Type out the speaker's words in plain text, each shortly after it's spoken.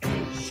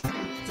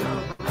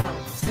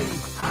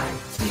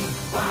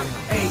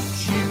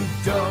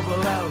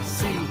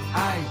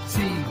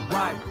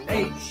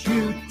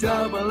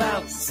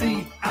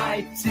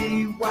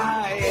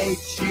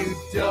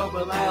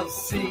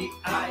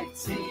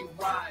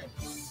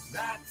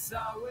That's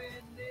all we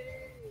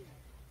need.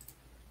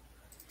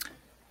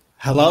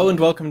 Hello and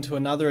welcome to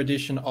another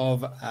edition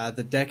of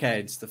The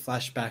Decades, the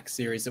flashback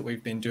series that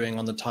we've been doing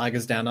on the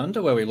Tigers Down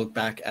Under, where we look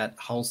back at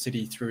Hull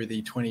City through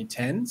the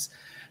 2010s.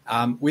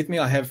 With me,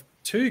 I have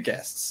two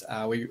guests.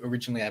 We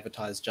originally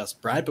advertised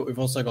just Brad, but we've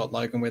also got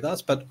Logan with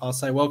us. But I'll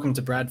say welcome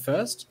to Brad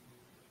first.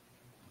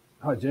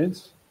 Hi,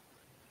 gents.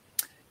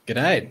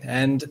 G'day.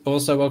 And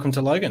also welcome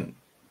to Logan.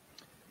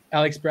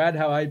 Alex, Brad,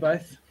 how are you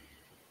both?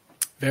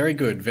 Very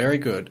good, very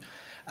good.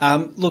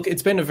 Look,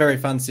 it's been a very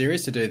fun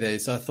series to do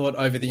these. So I thought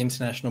over the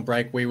international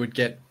break we would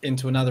get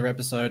into another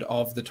episode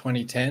of the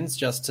 2010s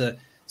just to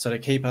sort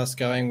of keep us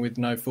going with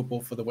no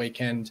football for the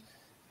weekend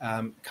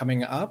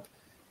coming up.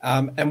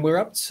 And we're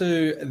up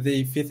to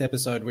the fifth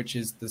episode, which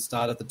is the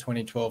start of the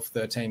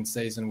 2012-13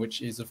 season,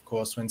 which is, of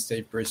course, when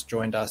Steve Bruce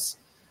joined us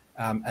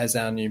as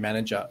our new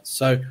manager.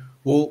 So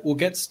we'll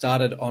get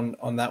started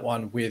on that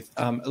one with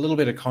a little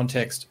bit of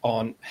context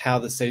on how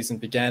the season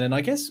began. And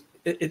I guess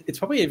it's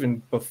probably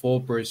even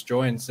before Bruce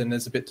joins, and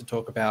there's a bit to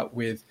talk about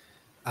with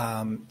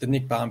the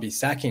Nick Barmby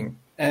sacking.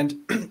 And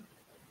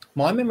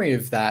my memory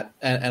of that,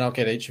 and I'll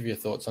get each of your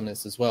thoughts on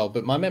this as well,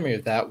 but my memory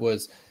of that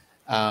was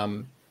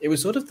it was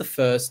sort of the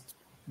first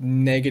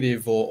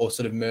negative or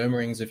sort of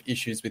murmurings of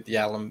issues with the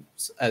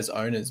Allams as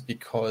owners,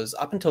 because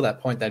up until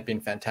that point they'd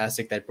been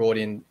fantastic. They brought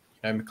in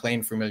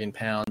McLean for £1 million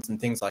and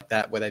things like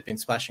that, where they'd been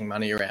splashing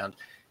money around,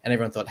 and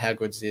everyone thought, how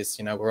good's this?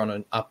 We're on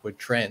an upward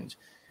trend.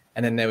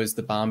 And then there was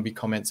the Barmby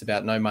comments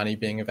about no money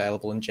being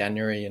available in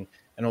January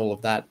and all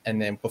of that. And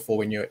then before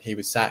we knew it, he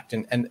was sacked.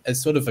 And as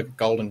sort of a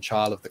golden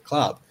child of the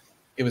club,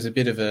 it was a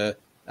bit of a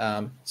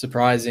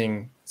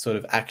surprising sort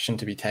of action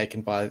to be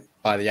taken by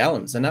the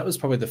Allams. And that was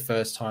probably the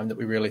first time that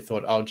we really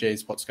thought, oh,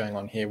 geez, what's going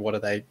on here? What are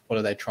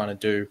they trying to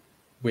do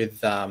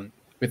with the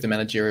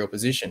managerial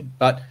position?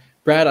 But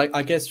Brad,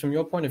 I guess from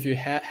your point of view,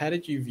 how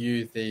did you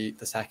view the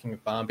sacking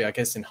of Barmby? I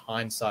guess in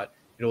hindsight,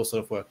 it all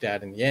sort of worked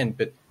out in the end.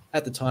 But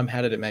at the time,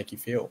 how did it make you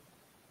feel?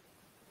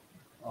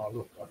 Oh,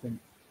 look, I think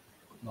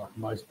like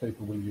most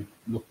people, when you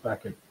look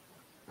back at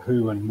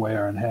who and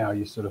where and how,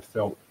 you sort of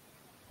felt,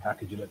 how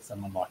could you let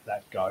someone like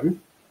that go,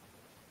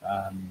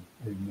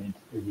 who meant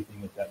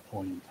everything at that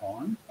point in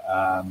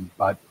time.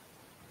 But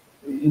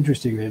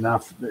interestingly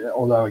enough,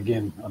 although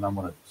again, I don't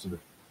want to sort of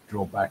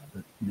draw back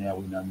that now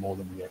we know more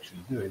than we actually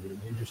do, but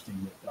it's interesting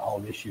that the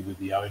whole issue with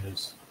the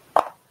owners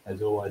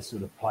has always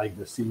sort of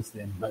plagued us since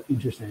then. But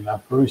interestingly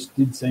enough, Bruce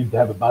did seem to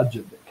have a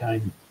budget that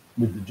came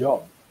with the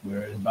job,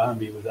 whereas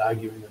Barmby was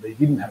arguing that he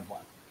didn't have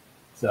one.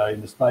 So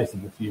in the space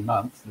of a few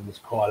months, there was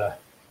quite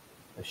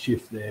a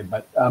shift there.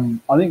 But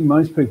I think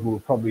most people were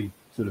probably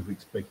sort of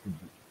expected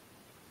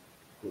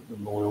that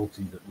the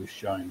loyalty that was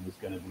shown was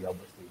going to be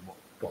obviously what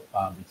got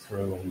Barmby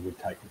through, and he would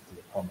take it to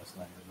the promised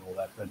land and all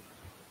that. But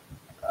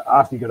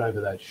after he got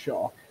over that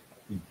shock,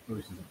 I think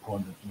Bruce's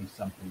appointment was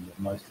something that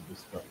most of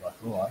us felt like,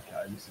 oh,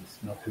 okay, this is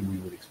not who we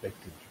would expect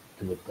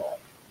to have got.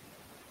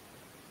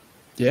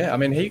 Yeah, I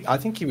mean, I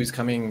think he was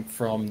coming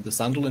from the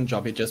Sunderland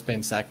job. He'd just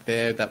been sacked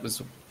there. That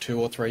was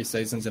 2 or 3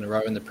 seasons in a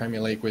row in the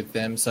Premier League with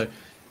them. So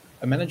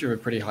a manager of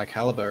a pretty high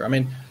caliber. I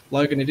mean,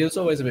 Logan, it is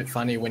always a bit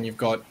funny when you've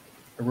got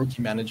a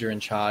rookie manager in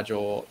charge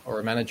or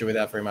a manager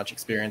without very much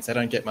experience. They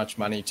don't get much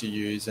money to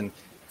use and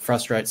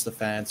frustrates the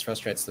fans,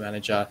 frustrates the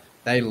manager.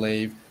 They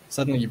leave.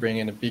 Suddenly you bring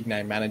in a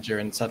big-name manager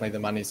and suddenly the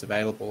money's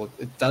available.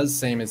 It does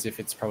seem as if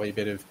it's probably a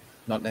bit of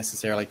not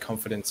necessarily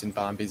confidence in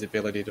Barmby's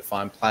ability to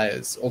find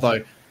players.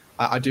 Although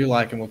I do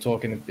like, and we'll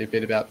talk in a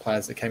bit about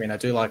players that came in, I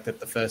do like that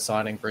the first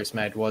signing Bruce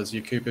made was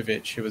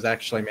Jakubovic, who was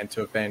actually meant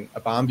to have been a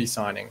Barmby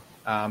signing.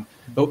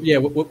 But yeah,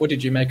 what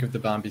did you make of the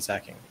Barmby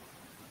sacking?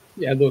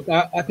 Yeah, look,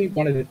 I think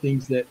one of the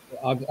things that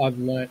I've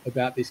learnt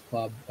about this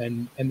club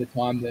and the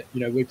time that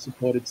we've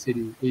supported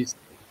City is,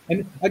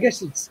 and I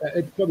guess it's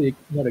probably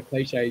not a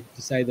cliche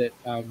to say that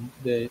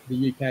the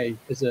UK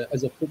as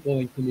a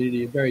footballing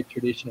community are very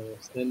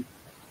traditionalist, and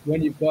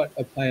when you've got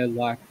a player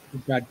like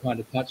Brad kind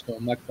of touched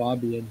on, like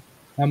Barmby, and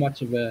how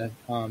much of a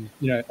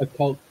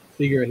cult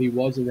figure he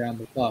was around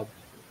the club,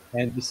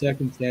 and the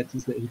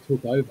circumstances that he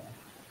took over,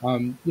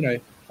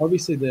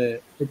 obviously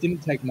it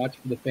didn't take much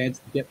for the fans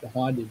to get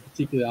behind him,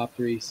 particularly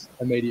after his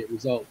immediate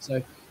result.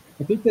 So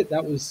I think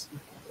that was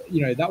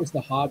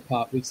the hard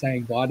part with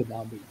saying bye to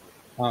Barmby.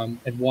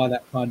 And why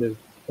that kind of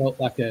felt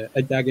like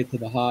a dagger to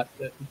the heart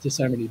to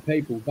so many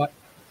people. But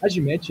as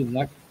you mentioned,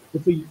 like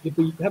if we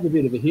have a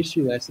bit of a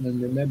history lesson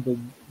and remember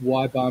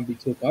why Barmby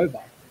took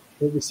over,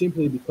 it was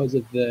simply because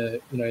of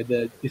the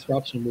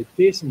disruption with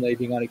Pearson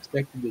leaving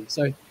unexpectedly.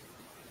 So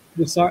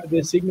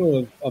the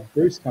signal of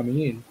Bruce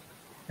coming in,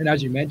 and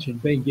as you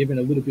mentioned, being given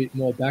a little bit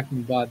more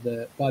backing by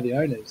the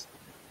owners,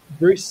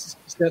 Bruce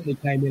certainly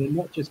came in, and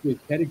not just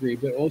with pedigree,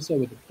 but also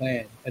with a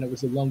plan, and it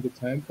was a longer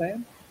term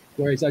plan.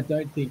 Whereas I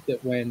don't think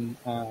that when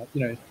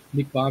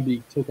Nick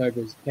Barmby took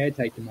over as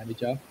caretaker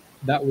manager,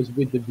 that was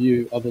with the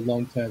view of a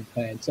long-term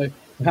plan. So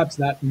perhaps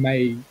that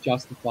may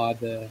justify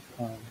the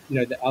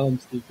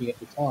Allams thinking at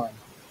the time,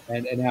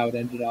 and how it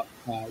ended up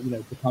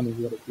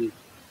becoming what it did.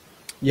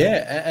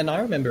 Yeah, and I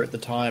remember at the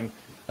time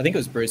I think it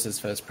was Bruce's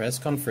first press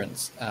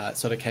conference,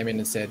 sort of came in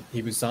and said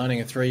he was signing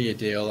a 3-year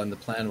deal and the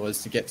plan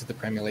was to get to the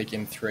Premier League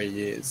in 3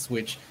 years,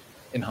 which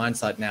in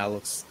hindsight now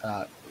looks,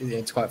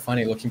 it's quite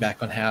funny looking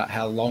back on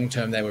how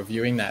long-term they were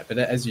viewing that. But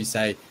as you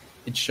say,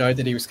 it showed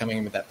that he was coming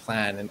in with that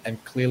plan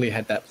and clearly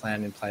had that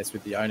plan in place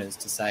with the owners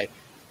to say,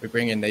 we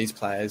bring in these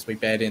players, we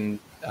bet in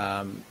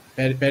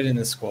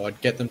the squad,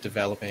 get them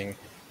developing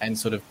and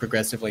sort of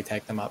progressively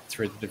take them up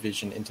through the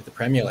division into the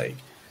Premier League.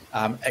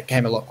 It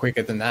came a lot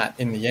quicker than that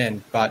in the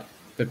end. But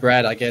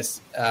Brad, I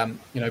guess,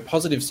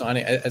 positive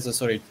signing, as I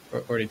sort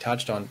of already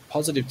touched on,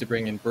 positive to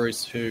bring in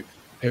Bruce, who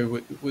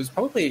was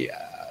probably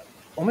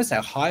almost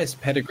our highest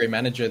pedigree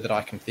manager that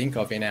I can think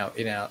of in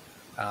our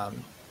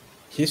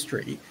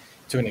history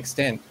to an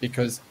extent,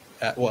 because,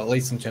 at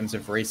least in terms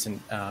of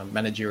recent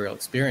managerial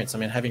experience. I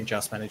mean, having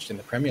just managed in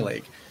the Premier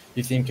League,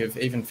 you think of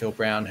even Phil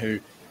Brown, who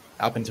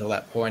up until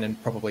that point,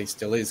 and probably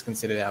still is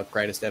considered our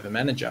greatest ever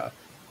manager,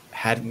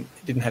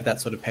 didn't have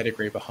that sort of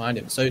pedigree behind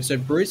him. So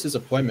Bruce's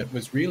appointment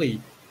was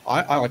really,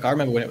 I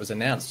remember when it was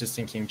announced, just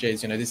thinking,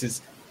 geez, this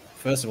is,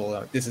 first of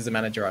all, this is a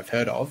manager I've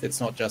heard of.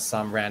 It's not just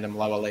some random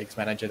lower leagues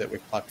manager that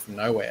we've plucked from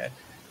nowhere.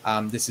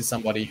 This is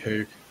somebody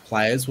who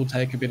players will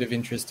take a bit of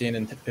interest in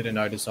and a bit of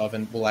notice of,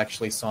 and will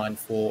actually sign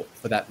for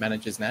that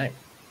manager's name.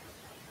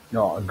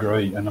 No, I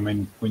agree. And I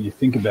mean, when you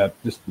think about,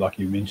 just like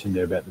you mentioned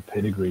there about the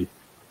pedigree,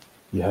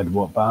 you had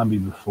Barmby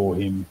before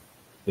him,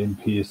 then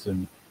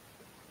Pearson.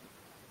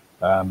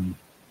 Other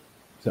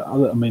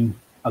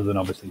than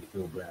obviously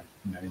Phil Brown,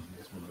 managing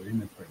this one in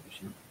the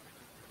Premiership.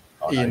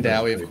 Ian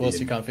Dowie, of course,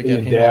 you can't forget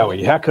Ian him.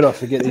 Dowie. How could I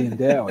forget Ian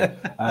Dowie?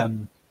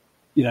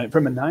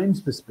 From a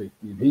names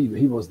perspective,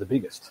 he was the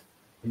biggest.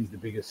 He's the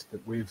biggest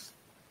that we'd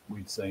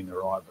seen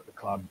arrive at the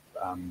club,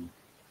 and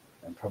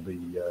probably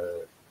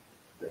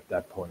at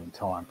that point in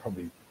time,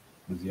 probably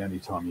was the only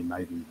time you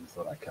maybe even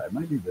thought, okay,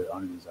 maybe the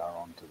owners are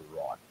on to the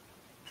right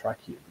track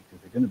here,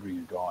 because they're going to bring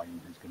a guy in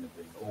who's going to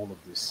bring all of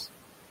this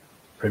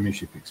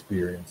Premiership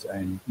experience,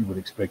 and you would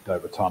expect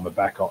over time a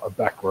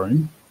back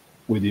room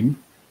with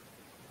him.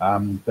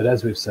 But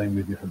as we've seen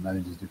with different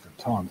managers, different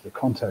times, the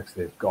contacts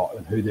they've got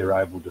and who they're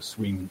able to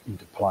swing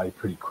into play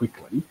pretty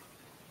quickly,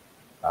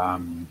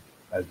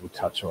 as we'll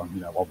touch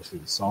on, obviously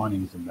the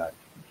signings and that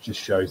just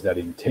shows that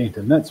intent.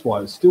 And that's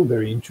why it's still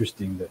very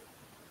interesting that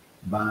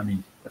Barney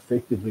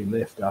effectively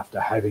left after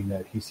having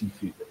that hissy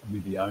fit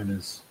with the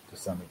owners to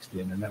some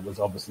extent. And that was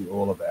obviously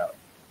all about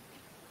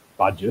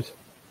budget,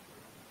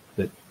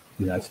 that,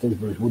 Steve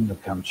Bruce wouldn't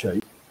have come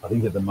cheap. I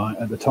think at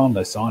the time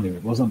they signed him,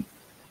 it wasn't,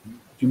 do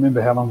you remember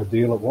how long a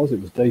deal it was?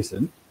 It was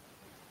decent.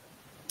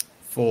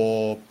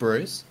 For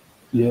Bruce?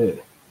 Yeah.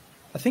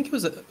 I think it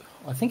was a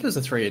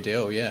 3-year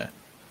deal, yeah.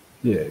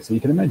 Yeah, so you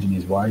can imagine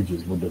his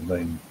wages would have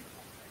been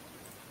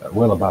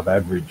well above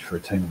average for a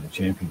team in the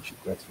Championship,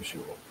 that's for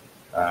sure.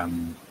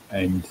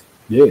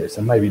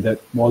 So maybe that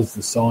was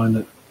the sign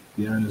that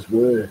the owners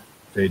were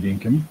fair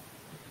dinkum.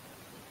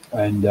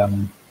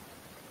 And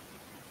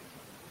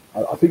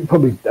I think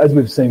probably, as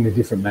we've seen with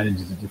different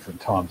managers at different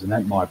times, and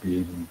that might be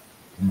even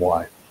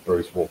why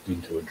Bruce walked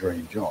into a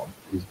dream job,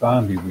 is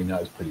Barnby, we know,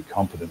 is pretty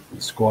competent. The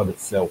squad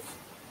itself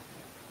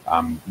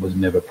was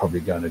never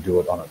probably going to do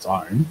it on its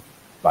own.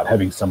 But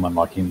having someone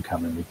like him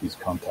come in with his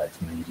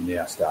contacts means you're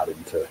now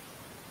starting to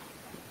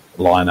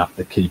line up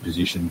the key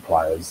position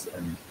players,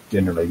 and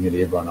generally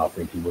nearly everyone I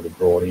think he would have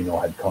brought in or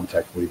had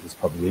contact with has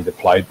probably either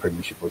played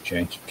Premiership or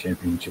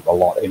Championship a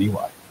lot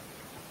anyway.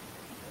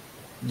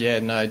 Yeah,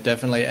 no,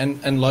 definitely.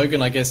 And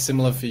Logan, I guess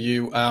similar for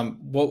you,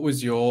 what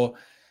was your,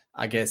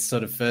 I guess,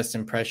 sort of first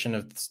impression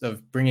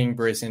of bringing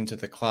Bruce into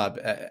the club?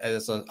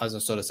 As I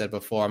sort of said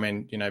before, I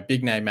mean,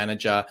 big name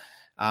manager.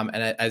 And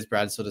as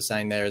Brad's sort of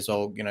saying there as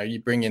well,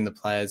 you bring in the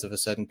players of a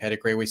certain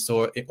pedigree. We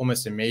saw it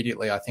almost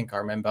immediately. I think I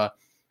remember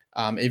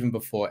even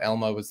before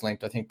Elmo was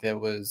linked, I think there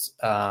was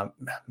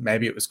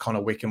maybe it was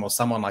Connor Wickham or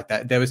someone like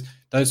that. There was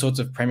those sorts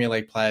of Premier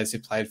League players who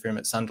played for him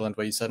at Sunderland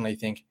where you suddenly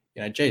think,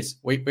 geez,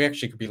 we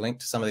actually could be linked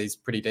to some of these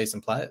pretty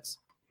decent players.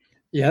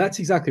 Yeah, that's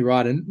exactly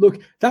right. And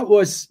look, that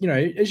was,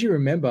 as you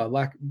remember,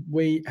 like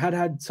we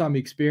had some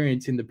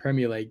experience in the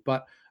Premier League,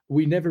 but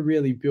we never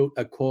really built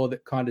a core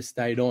that kind of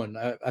stayed on.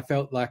 I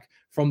felt like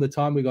from the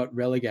time we got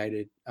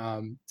relegated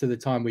to the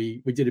time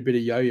we did a bit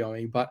of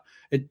yo-yoing, but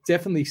it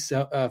definitely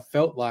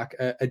felt like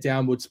a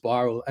downward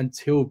spiral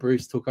until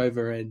Bruce took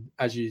over and,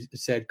 as you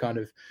said, kind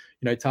of,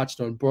 touched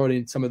on, brought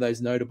in some of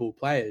those notable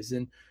players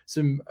and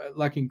some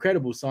like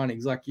incredible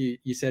signings, like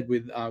you said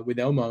with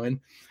Elmo. And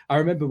I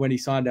remember when he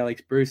signed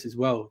Alex Bruce as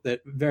well,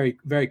 that very,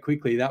 very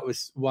quickly, that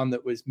was one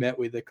that was met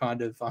with a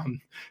kind of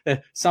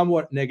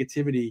somewhat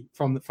negativity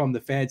from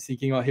the fans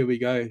thinking, oh, here we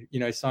go,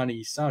 signing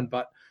his son.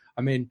 But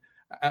I mean,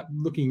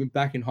 looking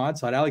back in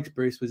hindsight, Alex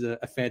Bruce was a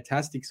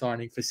fantastic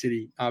signing for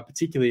City,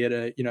 particularly at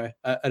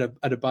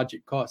a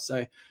budget cost.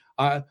 So,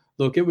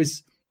 look, it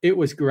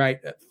was great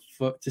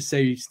to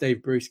see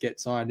Steve Bruce get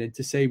signed and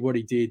to see what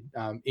he did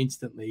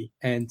instantly.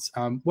 And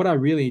what I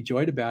really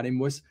enjoyed about him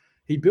was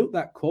he built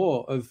that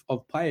core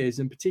of players,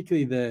 and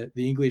particularly the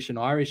English and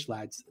Irish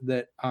lads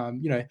that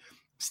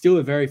still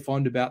are very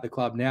fond about the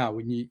club now.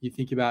 When you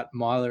think about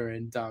Myler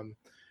and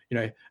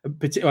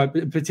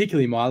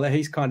particularly Myler.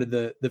 He's kind of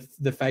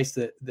the face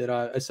that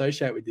I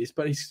associate with this,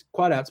 but he's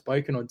quite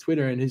outspoken on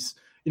Twitter and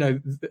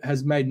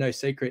has made no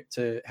secret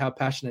to how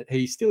passionate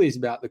he still is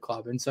about the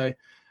club. And so,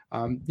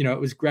 it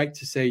was great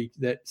to see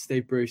that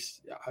Steve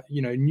Bruce,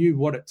 knew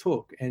what it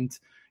took, and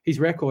his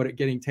record at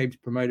getting teams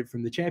promoted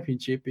from the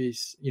championship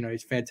is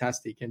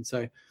fantastic. And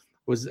so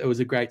it was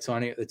a great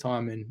signing at the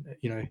time.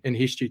 And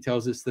history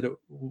tells us that it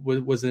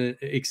was an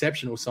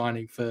exceptional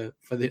signing for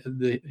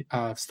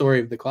the story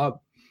of the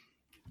club.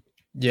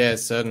 Yeah,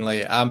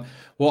 certainly.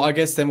 Well, I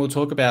guess then we'll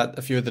talk about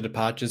a few of the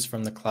departures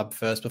from the club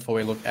first before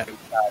we look at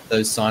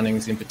those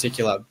signings in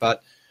particular.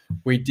 But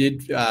we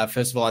did,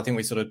 first of all, I think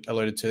we sort of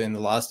alluded to in the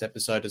last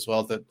episode as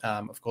well that,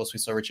 of course, we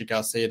saw Richie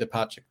Garcia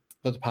depart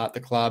the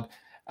club.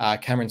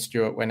 Cameron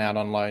Stewart went out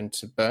on loan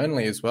to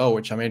Burnley as well,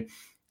 which, I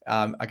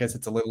guess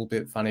it's a little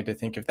bit funny to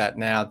think of that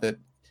now that,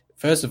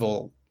 first of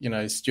all,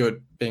 Stewart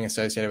being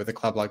associated with a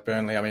club like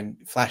Burnley,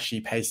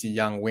 flashy, pacey,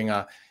 young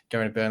winger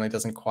going to Burnley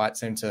doesn't quite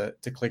seem to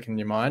click in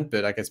your mind,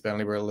 but I guess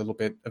Burnley were a little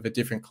bit of a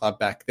different club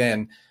back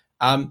then.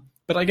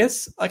 But I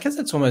guess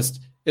it's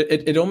almost,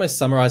 it almost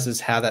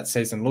summarizes how that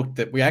season looked,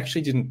 that we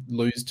actually didn't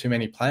lose too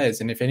many players.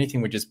 And if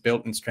anything, we just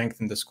built and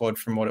strengthened the squad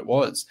from what it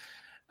was.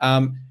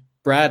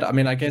 Brad,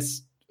 I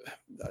guess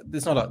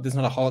there's not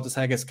a whole lot to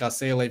say. I guess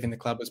Garcia leaving the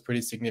club was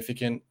pretty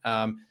significant,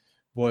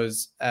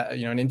 was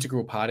an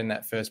integral part in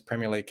that first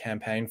Premier League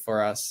campaign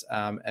for us.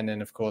 And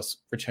then, of course,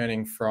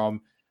 returning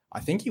from, I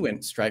think he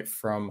went straight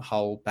from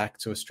Hull back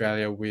to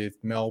Australia with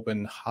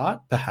Melbourne Heart,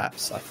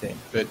 perhaps, I think.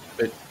 But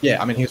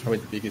yeah, he was probably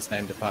the biggest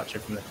name departure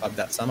from the club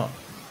that summer.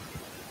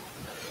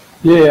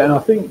 Yeah, and I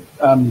think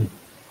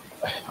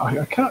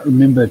I can't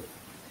remember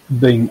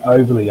being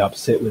overly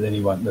upset with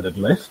anyone that had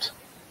left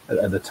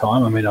at the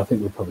time. I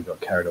think we probably got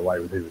carried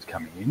away with who was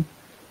coming in.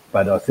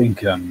 But I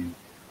think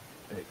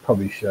it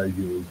probably showed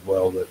you as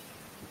well that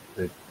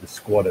the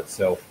squad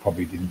itself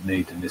probably didn't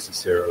need to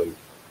necessarily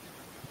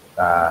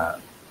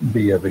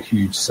be of a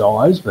huge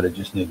size, but it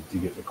just needed to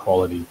get the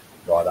quality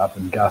right up.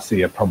 And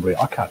Garcia probably,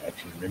 I can't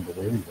actually remember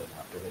where he went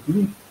after that, did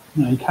he?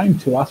 No, he came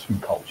to us from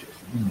Colchester,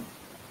 didn't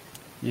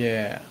he?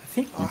 Yeah, I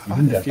think I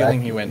have a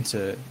feeling he went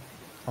to,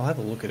 I'll have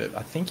a look at it.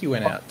 I think he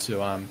went out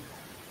to I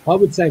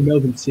would say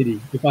Melbourne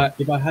City if I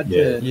had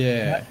to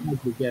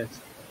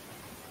guess.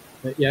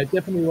 But yeah, it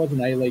definitely was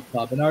an A-League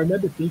club. And I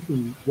remember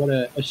thinking what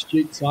an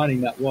astute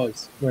signing that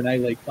was for an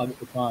A-League club at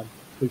the time,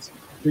 because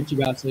Richie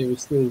Garcia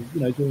was still,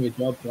 doing a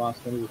job for us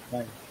when he was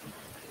playing.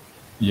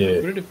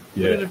 Yeah. Would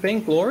it have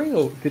been Glory,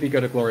 or did he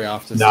go to Glory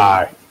after?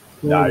 No,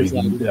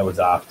 that was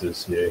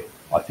afters, yeah.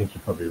 I think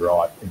you're probably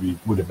right. It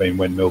would have been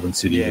when Melbourne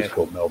City was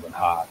called Melbourne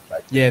Heart.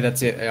 Yeah,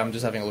 that's it. I'm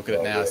just having a look at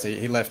it now. Yeah. So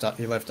he left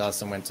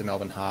us and went to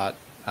Melbourne Heart.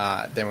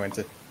 Then went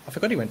to, I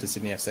forgot he went to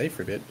Sydney FC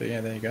for a bit, but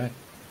yeah, there you go.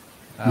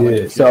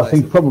 So I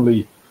think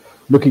probably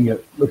looking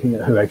at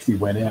who actually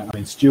went out,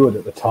 Stewart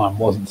at the time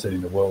wasn't setting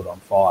the world on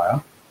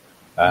fire.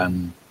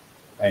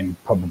 And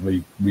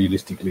probably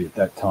realistically at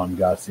that time,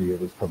 Garcia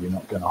was probably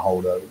not going to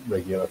hold a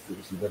regular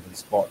first 11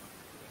 spot.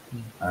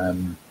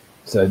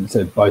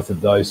 So both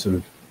of those sort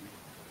of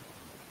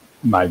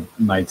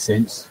made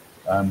sense,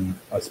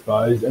 I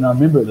suppose. And I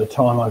remember at the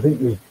time, I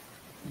think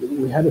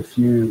we had a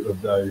few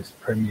of those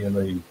Premier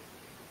League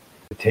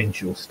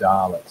potential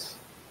starlets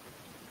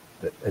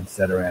that had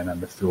sat around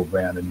under Phil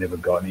Brown and never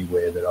got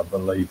anywhere, that I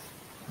believe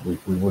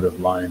we would have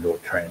loaned or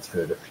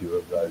transferred a few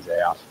of those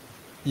out.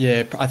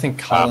 Yeah, I think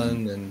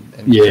Cullen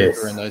and yes.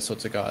 Cooper and those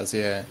sorts of guys,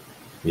 yeah.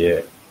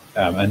 Yeah,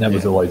 and that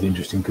was always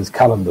interesting because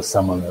Cullen was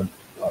someone that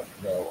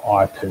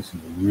I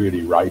personally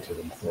really rated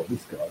and thought,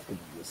 this guy's going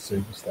to be a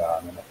superstar.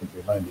 And then I think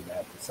we loaned him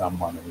out to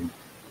someone and he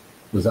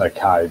was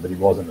okay, but he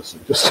wasn't a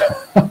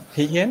superstar.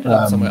 He ended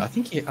up somewhere. I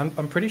think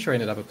I'm pretty sure he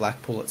ended up at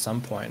Blackpool at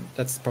some point.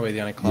 That's probably the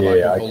only club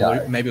I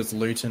recall. Maybe it was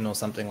Luton or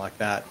something like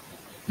that.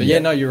 But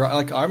no, you're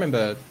right. I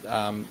remember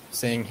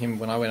seeing him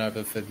when I went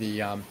over for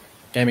the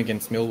game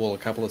against Millwall a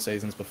couple of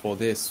seasons before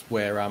this,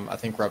 where I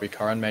think Robbie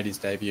Corrin made his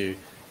debut,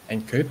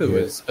 and Cooper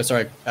was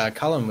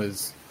Cullen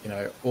was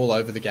all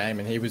over the game,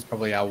 and he was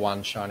probably our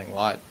one shining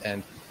light.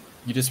 And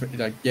you just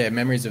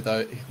memories of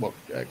those.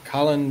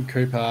 Cullen,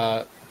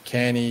 Cooper,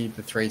 Kearney,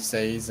 the 3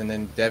 Cs, and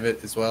then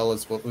Devitt as well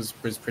as what was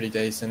pretty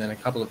decent, and a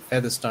couple of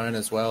Featherstone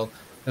as well.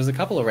 There was a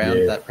couple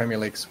around that Premier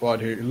League squad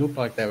who looked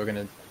like they were going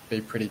to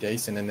be pretty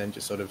decent, and then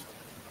just sort of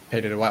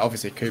petered away.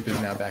 Obviously, Cooper's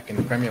now back in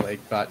the Premier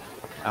League, but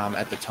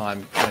at the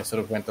time,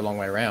 sort of went the long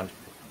way around.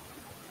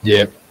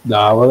 Yeah,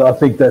 no, well, I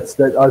think that's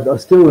that. I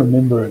still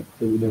remember it.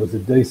 There was a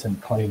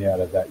decent clean out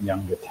of that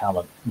younger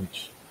talent,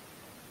 which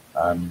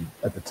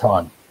at the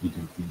time you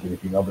didn't think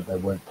anything of it. They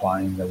weren't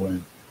playing, they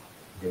weren't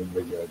getting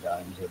regular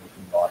games or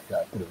anything like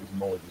that. But it was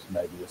more just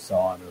maybe a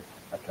sign of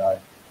okay,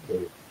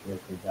 we're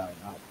going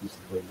up. This is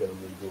where we're going to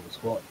rebuild the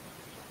squad.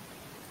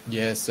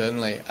 Yeah,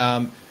 certainly.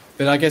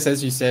 But I guess,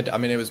 as you said,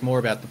 it was more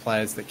about the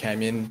players that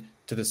came in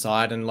to the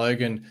side. And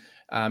Logan,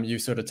 you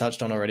sort of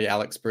touched on already,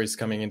 Alex Bruce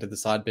coming into the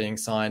side, being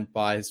signed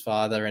by his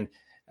father. And,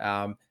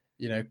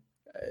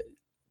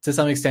 to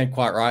some extent,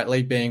 quite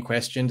rightly, being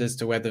questioned as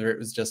to whether it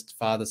was just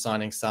father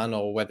signing son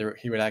or whether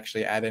he would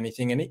actually add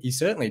anything. And he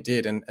certainly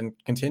did, and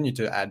continued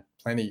to add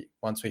plenty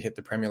once we hit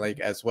the Premier League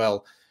as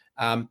well.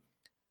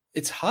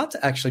 It's hard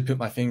to actually put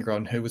my finger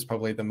on who was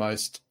probably the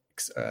most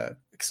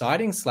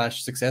exciting /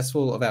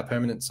 successful of our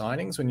permanent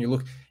signings. When you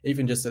look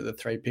even just at the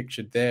three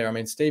pictured there, I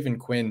mean, Stephen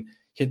Quinn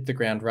hit the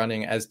ground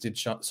running, as did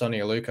Sonny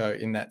Aluko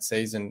in that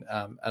season.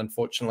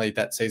 Unfortunately,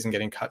 that season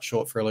getting cut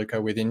short for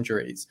Aluko with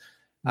injuries.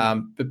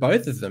 But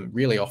both of them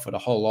really offered a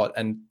whole lot.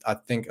 And I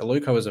think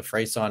Aluko was a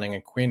free signing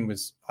and Quinn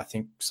was, I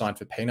think, signed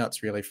for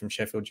peanuts really from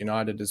Sheffield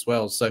United as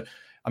well. So,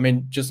 I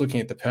mean, just looking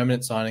at the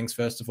permanent signings,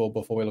 first of all,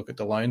 before we look at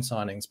the loan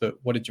signings, but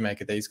what did you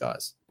make of these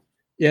guys?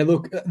 Yeah,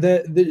 look,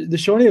 the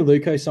Shawnee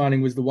Aluko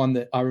signing was the one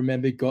that I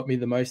remember got me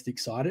the most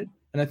excited.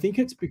 And I think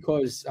it's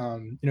because,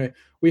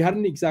 we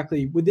hadn't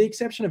exactly, with the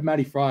exception of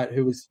Matty Fryatt,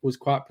 who was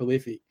quite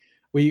prolific,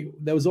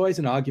 there was always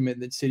an argument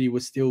that City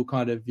was still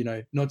kind of,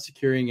 not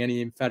securing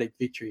any emphatic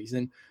victories.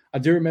 And I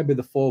do remember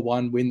the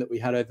 4-1 win that we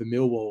had over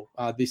Millwall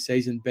this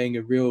season being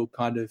a real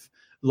kind of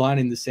line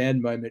in the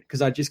sand moment,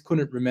 because I just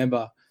couldn't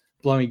remember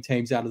blowing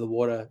teams out of the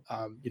water,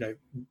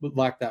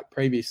 like that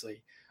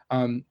previously.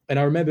 And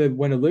I remember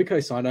when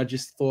Aluko signed, I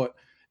just thought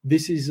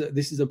this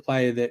is a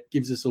player that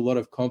gives us a lot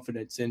of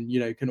confidence and,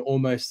 can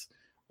almost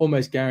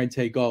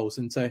guarantee goals.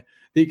 And so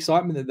the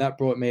excitement that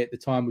brought me at the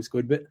time was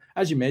good. But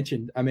as you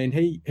mentioned, I mean,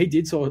 he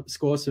did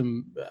score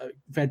some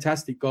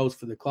fantastic goals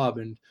for the club,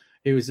 and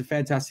he was a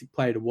fantastic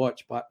player to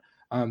watch. But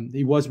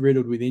he was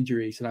riddled with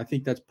injuries, and I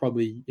think that's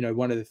probably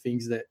one of the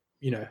things that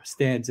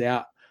stands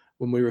out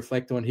when we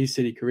reflect on his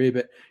City career.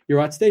 But you're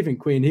right, Stephen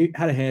Quinn, he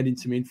had a hand in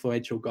some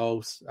influential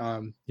goals.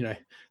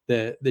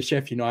 The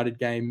Sheffield United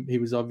game, he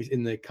was obviously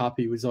in the cup.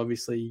 He was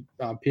obviously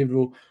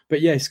pivotal.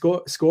 But yeah,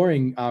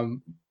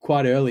 scoring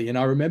quite early, and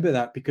I remember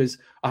that because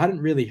I hadn't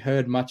really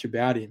heard much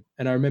about him,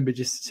 and I remember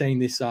just seeing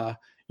this,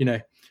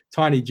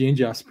 tiny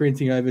ginger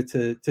sprinting over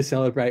to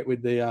celebrate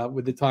with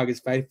the Tigers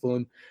faithful,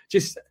 and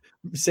just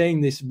seeing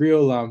this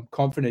real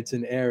confidence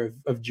and air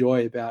of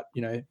joy about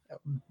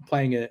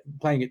playing at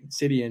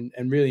City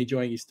and really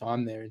enjoying his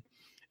time there. And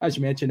as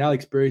you mentioned,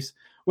 Alex Bruce,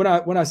 when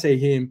I see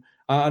him,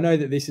 I know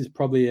that this is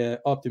probably an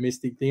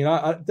optimistic thing.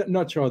 I'm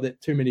not sure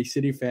that too many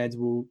City fans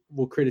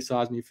will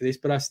criticise me for this,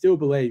 but I still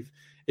believe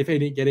if he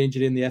didn't get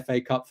injured in the FA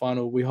Cup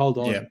final, we hold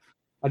on. Yeah.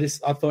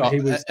 I thought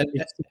he was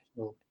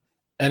exceptional.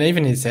 And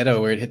even his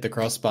header where it hit the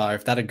crossbar,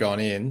 if that had gone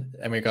in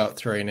and we got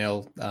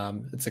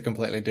 3-0, it's a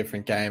completely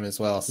different game as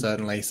well,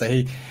 certainly. So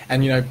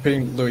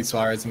putting Luis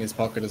Suarez in his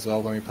pocket as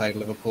well when we played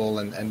Liverpool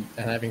and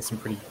having some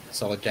pretty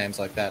solid games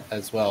like that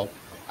as well.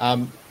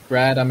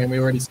 Brad, I mean, we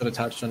already sort of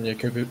touched on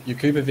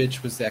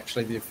Jakubovic was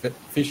actually the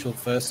official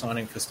first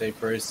signing for Steve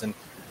Bruce and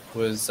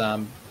was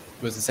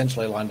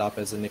essentially lined up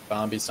as a Nick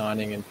Barmby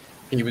signing, and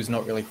he was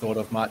not really thought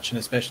of much, and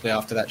especially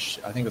after that,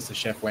 I think it was the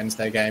Sheff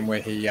Wednesday game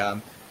where he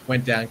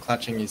went down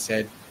clutching his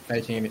head,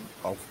 faking it,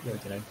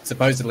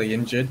 supposedly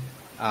injured,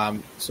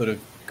 sort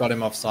of got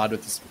him offside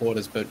with the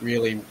supporters, but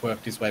really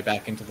worked his way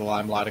back into the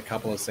limelight a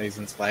couple of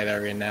seasons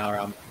later in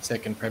our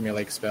second Premier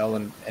League spell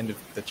and end of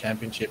the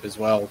Championship as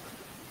well.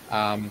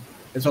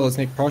 As well as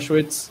Nick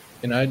Proschwitz,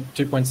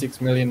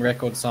 2.6 million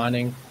record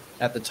signing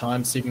at the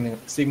time,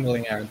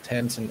 signalling our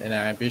intent and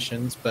our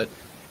ambitions, but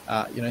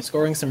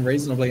scoring some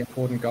reasonably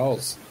important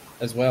goals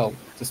as well,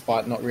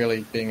 despite not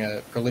really being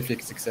a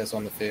prolific success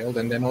on the field.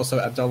 And then also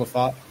Abdullah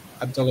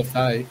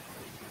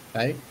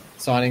Faye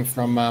signing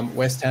from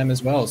West Ham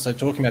as well. So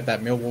talking about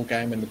that Millwall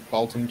game and the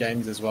Bolton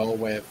games as well,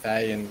 where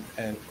Faye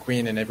and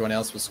Quinn and everyone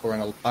else was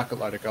scoring a bucket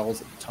load of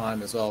goals at the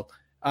time as well.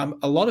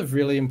 A lot of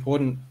really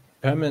important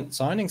permanent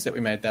signings that we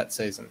made that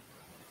season.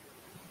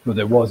 Well,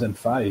 there was, and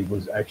Faye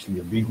was actually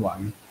a big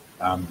one,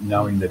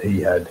 knowing that he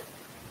had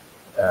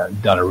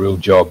done a real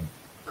job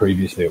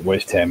previously at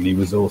West Ham. And he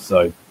was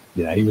also,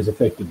 he was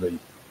effectively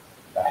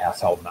a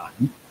household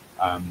name.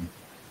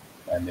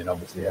 And then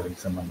obviously having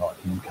someone like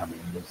him come in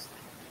was,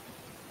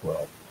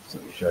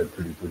 sort of showed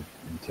pretty good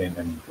intent.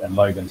 And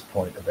Logan's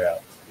point about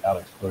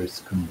Alex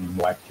Bruce couldn't be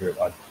more accurate.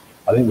 I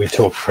think we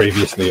talked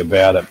previously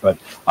about it, but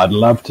I'd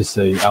love to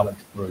see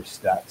Alex Bruce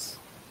stats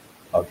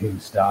of him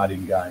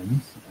starting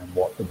games and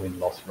what the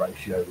win-loss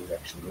ratio was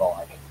actually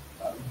like.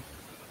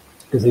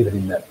 Because even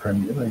in that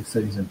Premier League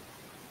season,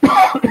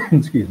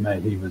 excuse me,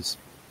 he was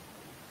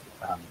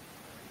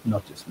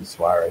not just with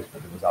Suarez,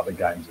 but there was other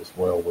games as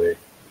well where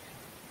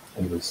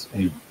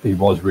he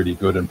was really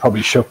good and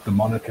probably shook the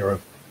moniker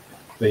of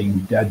being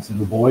dad's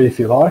little boy, if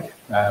you like.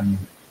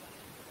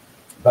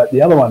 But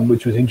the other one,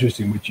 which was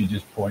interesting, which you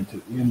just pointed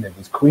at the end there,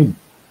 was Quinn.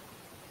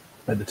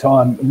 At the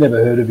time,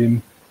 never heard of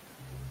him,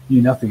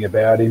 knew nothing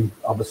about him.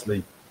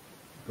 Obviously,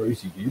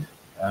 Brucey did,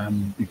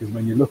 because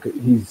when you look at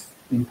his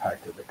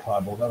impact at the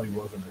club, although he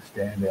wasn't a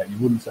standout, you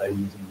wouldn't say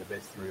he was in the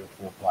best 3 or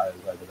 4 players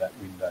over that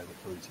window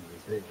that Brucey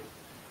was there.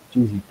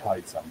 Geez, he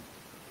played some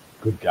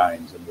good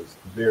games and was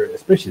very,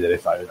 especially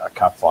that FA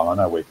Cup final. I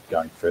know we're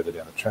going further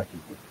down the track,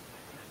 but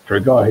for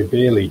a guy who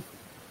barely,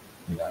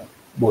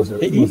 was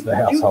the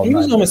household name,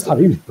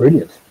 he was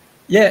brilliant.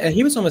 Yeah, and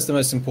he was almost the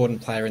most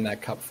important player in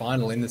that cup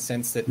final in the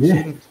sense that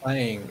him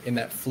playing in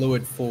that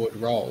fluid forward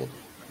role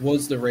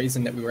was the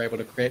reason that we were able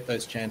to create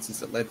those chances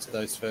that led to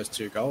those first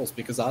 2 goals,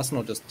 because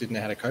Arsenal just didn't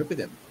know how to cope with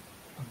him.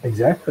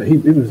 Exactly.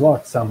 He was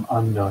like some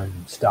unknown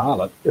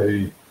starlet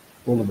who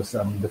all of a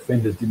sudden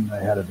defenders didn't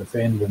know how to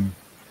defend. And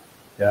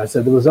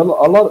so there was a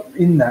lot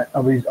in that.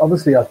 I mean,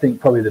 obviously, I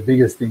think probably the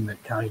biggest thing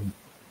that came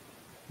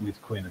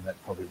with Quinn, and that's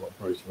probably what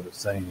Bruce would have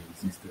seen,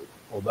 is that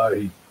although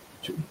he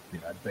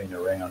been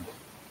around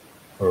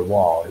for a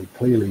while, he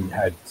clearly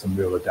had some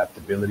real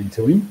adaptability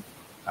to him.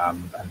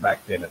 And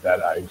back then at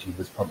that age, he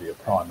was probably a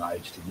prime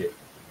age to get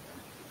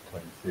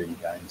between 30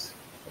 games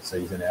a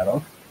season out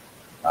of.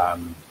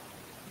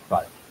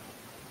 But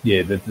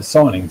yeah, the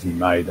signings he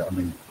made, I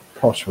mean,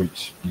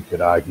 Proschwitz, you could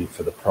argue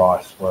for the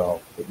price.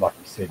 Well, but like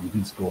you said, he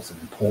did score some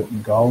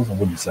important goals. I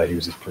wouldn't say he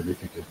was as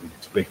prolific as we'd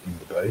expect him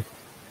to be.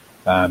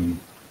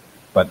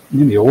 But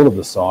nearly all of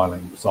the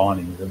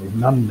signings, there was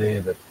none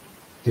there that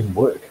didn't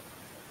work.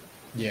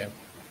 Yeah,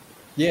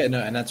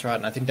 no, and that's right.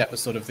 And I think that was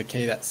sort of the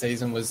key that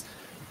season was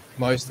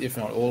most, if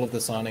not all, of the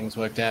signings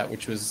worked out,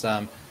 which was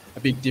a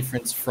big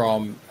difference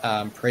from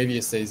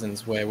previous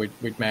seasons where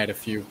we'd made a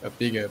few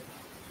bigger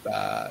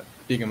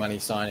money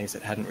signings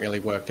that hadn't really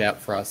worked out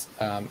for us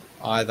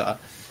either.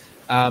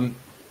 I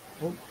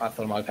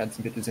thought I might have had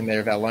some pictures in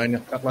there of our loan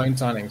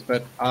signings,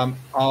 but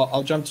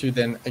I'll jump to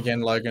then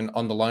again, Logan,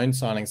 on the loan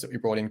signings that we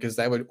brought in, because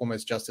they were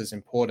almost just as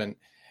important.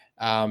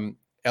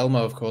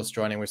 Elmo, of course,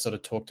 joining. We sort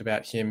of talked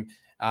about him.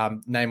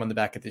 Name on the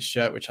back of this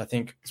shirt, which I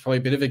think is probably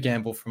a bit of a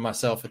gamble for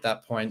myself at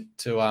that point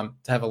to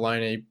have a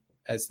loanee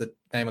as the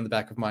name on the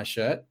back of my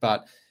shirt,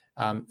 but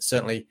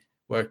certainly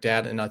worked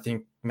out, and I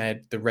think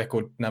made the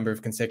record number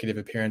of consecutive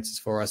appearances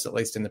for us, at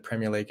least in the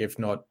Premier League, if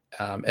not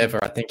ever.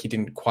 I think he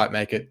didn't quite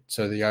make it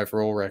to the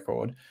overall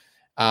record.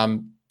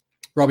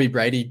 Robbie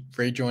Brady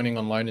rejoining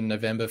on loan in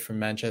November from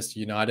Manchester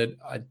United.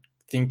 I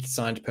think he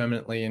signed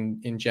permanently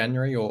in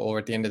January or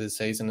at the end of the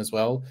season as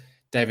well.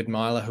 David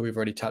Myler, who we've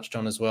already touched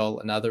on as well,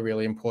 another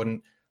really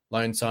important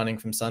loan signing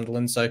from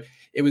Sunderland. So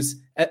it was,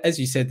 as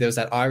you said, there was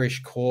that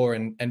Irish core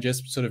and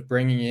just sort of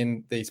bringing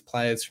in these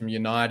players from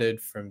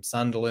United, from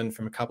Sunderland,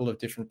 from a couple of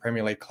different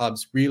Premier League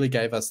clubs really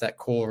gave us that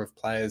core of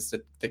players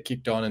that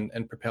kicked on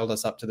and propelled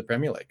us up to the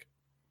Premier League.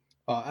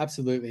 Oh,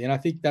 absolutely. And I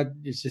think that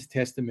is just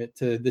testament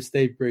to the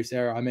Steve Bruce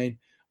era. I mean,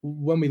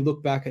 when we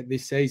look back at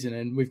this season,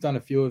 and we've done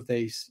a few of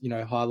these,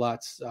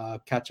 highlights,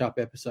 catch-up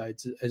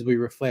episodes as we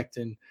reflect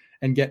and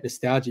get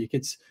nostalgic,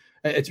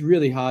 it's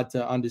really hard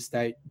to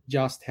understate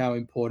just how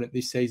important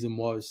this season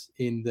was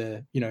in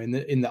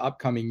the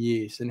upcoming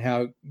years, and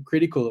how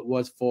critical it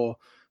was for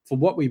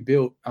what we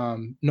built,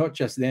 not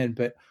just then,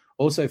 but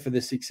also for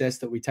the success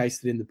that we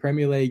tasted in the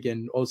Premier League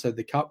and also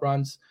the cup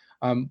runs.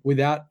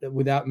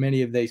 Without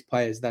many of these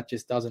players, that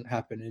just doesn't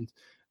happen. And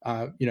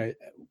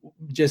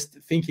just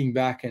thinking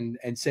back and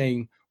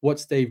seeing what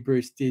Steve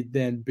Bruce did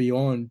then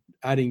beyond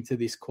adding to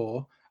this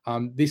core,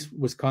 this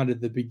was kind of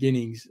the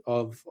beginnings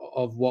of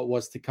what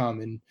was to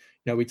come. And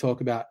we talk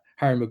about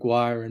Harry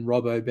Maguire and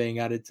Robbo being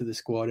added to the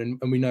squad, and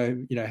we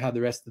know how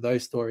the rest of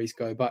those stories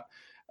go. But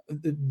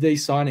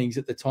these signings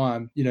at the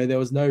time, there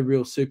was no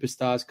real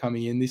superstars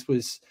coming in. This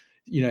was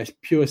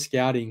pure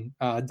scouting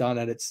done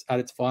at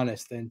its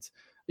finest, and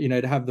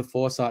to have the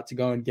foresight to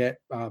go and get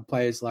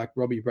players like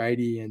Robbie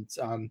Brady, and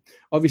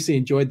obviously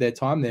enjoyed their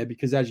time there,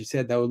 because as you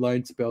said, they were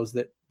loan spells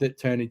that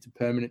turned into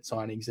permanent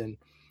signings, and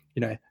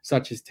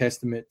such is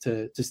testament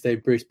to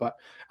Steve Bruce. But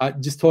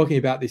just talking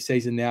about this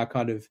season now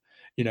kind of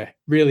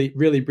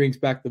really brings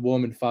back the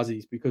warm and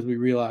fuzzies, because we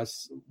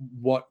realize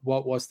what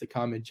was to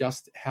come and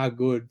just how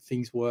good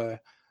things were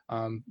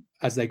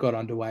as they got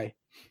underway.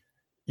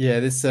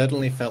 Yeah, this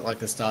certainly felt like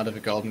the start of a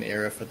golden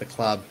era for the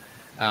club.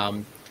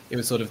 It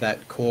was sort of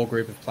that core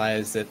group of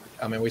players that,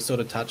 we sort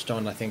of touched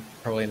on, I think,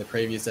 probably in the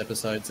previous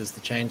episodes, as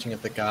the changing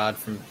of the guard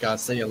from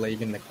Garcia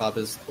leaving the club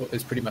is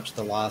pretty much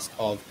the last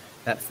of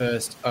that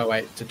first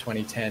 2008 to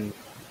 2010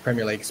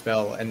 Premier League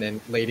spell, and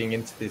then leading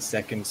into this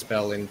second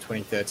spell in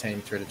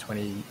 2013 through to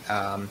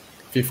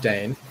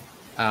 2015,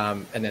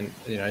 and then,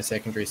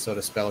 secondary sort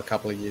of spell a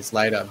couple of years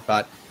later.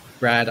 But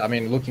Brad,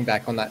 looking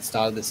back on that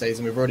start of the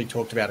season, we've already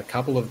talked about a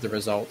couple of the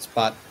results,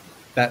 but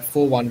that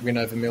 4-1 win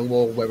over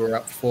Millwall, where we were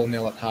up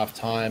 4-0 at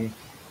half-time,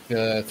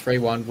 the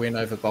 3-1 win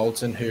over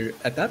Bolton, who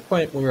at that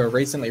point were a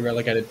recently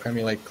relegated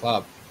Premier League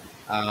club,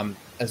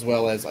 as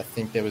well as I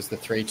think there was the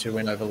 3-2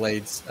 win over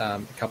Leeds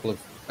a couple of,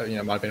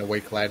 might have been a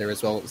week later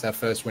as well. It was our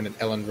first win at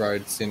Elland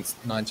Road since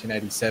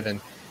 1987.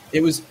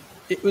 It was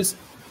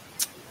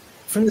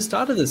from the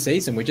start of the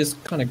season, we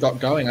just kind of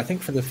got going. I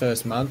think for the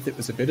first month, it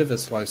was a bit of a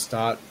slow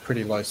start,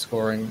 pretty low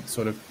scoring,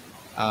 sort of,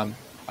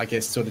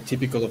 sort of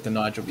typical of the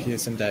Nigel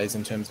Pearson days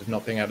in terms of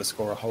not being able to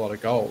score a whole lot of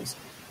goals.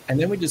 And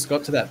then we just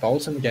got to that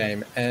Bolton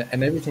game,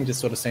 and everything just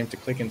sort of seemed to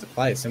click into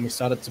place, and we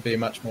started to be a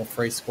much more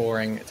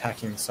free-scoring,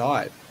 attacking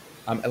side,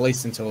 at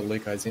least until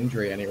Luco's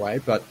injury anyway.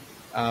 But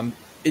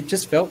it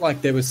just felt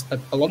like there was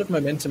a lot of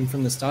momentum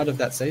from the start of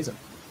that season.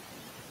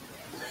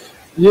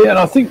 Yeah, and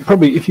I think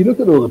probably if you look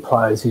at all the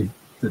players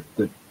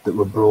that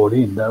were brought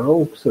in, they're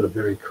all sort of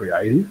very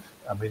creative.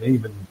 I mean,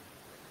 even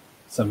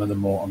some of the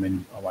more, I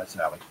mean, I won't say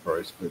Alex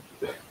Bruce,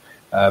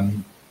 but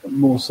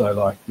more so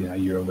like,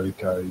 your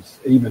Aluko's,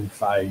 even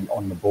Faye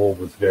on the ball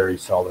was very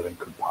solid and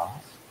could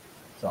pass.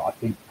 So I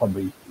think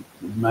probably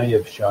it may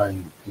have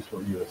shown just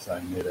what you were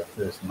saying there, that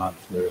first month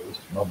where it was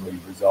probably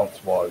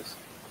results-wise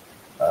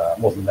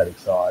wasn't that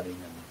exciting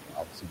and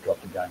obviously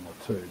dropped a game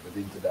or two, but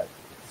into that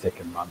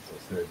second month or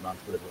third month,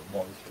 whatever it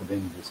was, to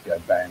then just go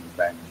bang,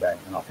 bang, bang.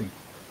 And I think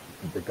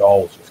the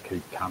goals just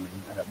keep coming,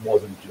 and it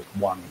wasn't just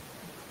one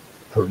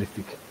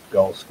prolific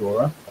goal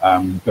scorer.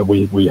 But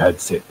we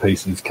had set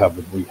pieces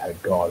covered. We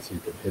had guys who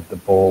could hit the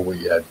ball.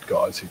 We had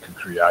guys who could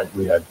create.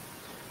 We had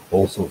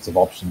all sorts of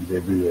options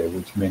everywhere,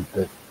 which meant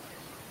that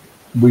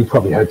we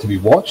probably had to be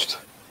watched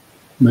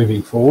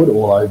moving forward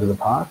all over the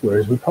park,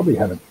 whereas we probably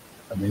haven't.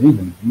 I mean,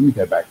 even you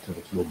go back to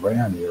the Phil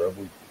Brown era,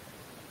 we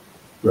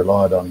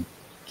relied on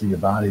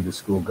Giovanni to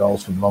score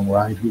goals from long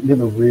range. It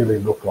never really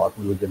looked like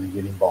we were going to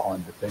get in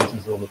behind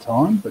defences all the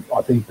time, but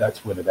I think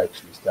that's when it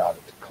actually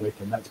started to click,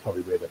 and that's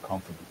probably where the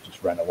confidence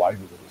just ran away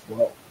with it as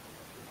well.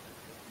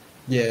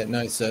 Yeah,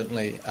 no,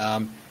 certainly.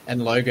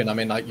 And Logan, I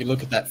mean, like you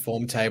look at that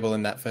form table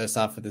in that first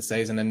half of the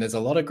season, and there's a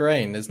lot of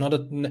green. There's not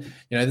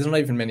there's not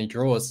even many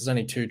draws. There's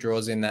only 2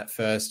 draws in that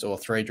first, or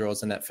 3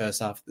 draws in that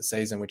first half of the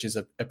season, which is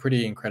a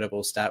pretty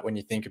incredible stat when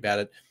you think about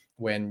it.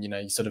 When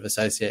you sort of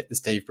associate the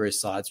Steve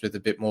Bruce sides with a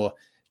bit more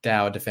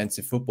dour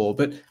defensive football,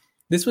 but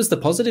this was the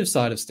positive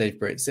side of Steve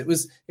Bruce. It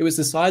was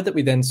the side that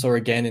we then saw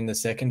again in the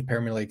second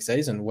Premier League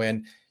season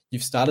when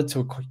you've started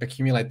to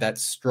accumulate that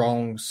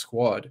strong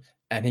squad.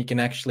 And he can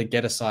actually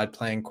get a side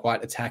playing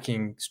quite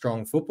attacking,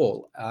 strong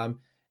football.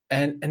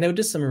 And there were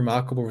just some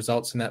remarkable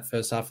results in that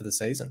first half of the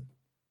season.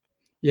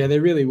 Yeah,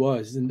 there really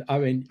was. And I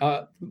mean,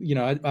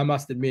 I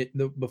must admit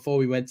that before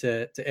we went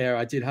to air,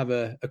 I did have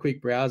a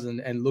quick browse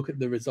and look at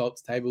the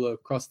results table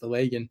across the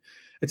league. And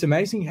it's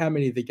amazing how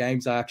many of the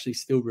games I actually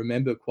still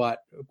remember quite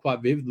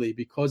vividly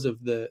because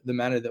of the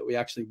manner that we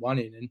actually won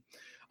in. And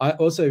I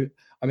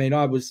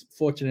was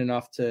fortunate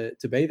enough to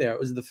be there. It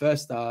was the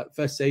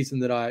first season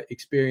that I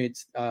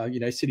experienced,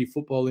 city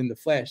football in the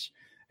flesh.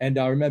 And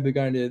I remember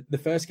going to the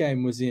first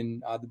game was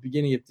in the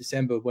beginning of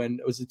December when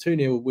it was a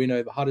 2-0 win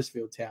over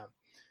Huddersfield Town.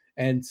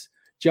 And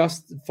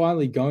just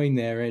finally going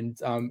there, and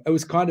it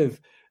was kind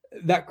of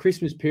that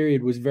Christmas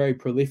period was very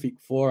prolific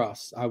for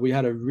us. We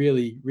had a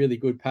really, really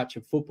good patch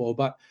of football,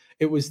 but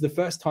it was the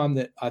first time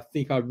that I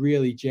think I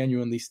really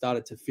genuinely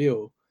started to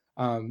feel,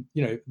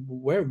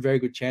 we're a very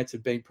good chance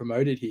of being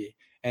promoted here.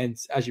 And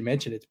as you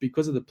mentioned, it's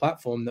because of the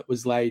platform that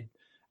was laid,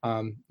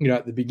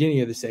 at the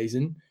beginning of the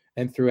season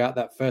and throughout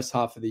that first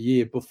half of the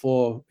year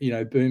before,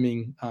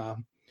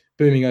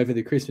 booming over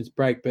the Christmas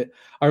break. But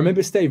I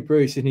remember Steve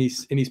Bruce in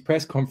his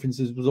press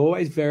conferences was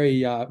always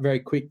very, very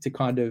quick to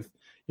kind of,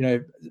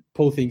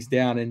 pull things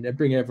down and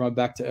bring everyone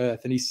back to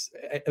earth. And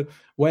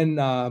when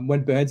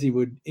Burnsy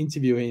would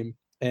interview him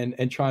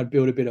and try and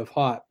build a bit of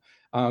hype,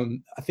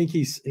 I think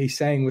he's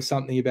saying was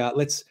something about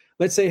let's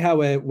see how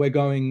we're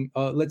going.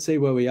 Let's see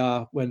where we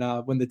are when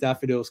the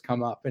daffodils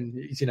come up, and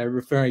he's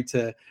referring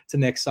to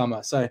next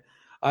summer. So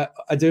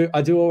I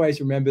do always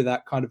remember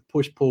that kind of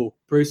push pull.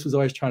 Bruce was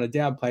always trying to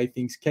downplay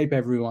things, keep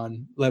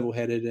everyone level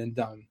headed, and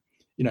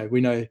we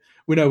know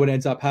what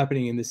ends up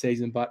happening in the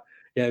season. But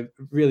yeah,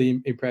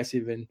 really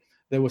impressive, and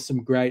there was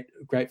some great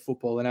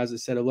football, and as I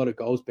said, a lot of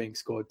goals being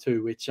scored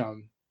too, which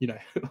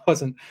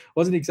wasn't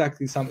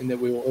exactly something that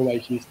we were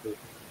always used to.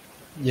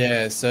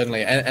 Yeah,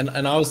 certainly. And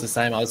I was the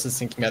same. I was just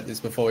thinking about this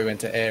before we went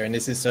to air, and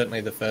this is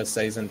certainly the first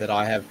season that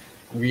I have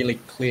really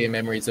clear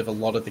memories of a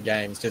lot of the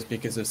games just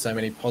because of so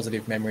many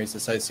positive memories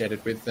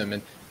associated with them.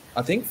 And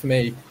I think for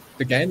me,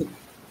 the game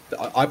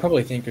that I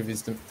probably think of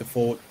is the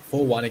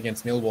 4-1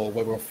 against Millwall,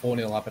 where we were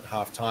 4-0 up at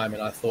half-time,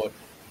 and I thought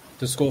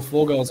to score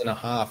 4 goals and a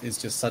half is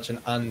just such an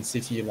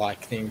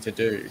un-City-like thing to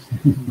do,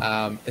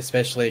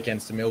 especially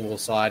against a Millwall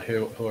side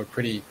who are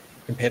pretty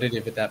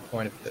competitive at that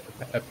point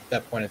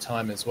of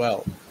time as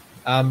well.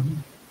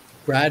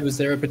 Brad, was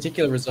there a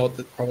particular result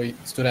that probably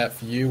stood out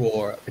for you,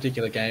 or a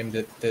particular game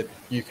that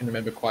you can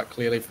remember quite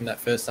clearly from that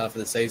first half of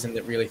the season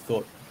that really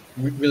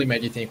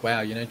made you think,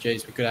 wow,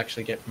 geez, we could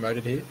actually get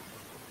promoted here?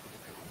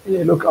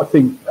 Yeah, look, I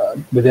think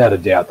without a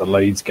doubt the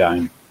Leeds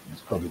game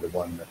is probably the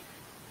one that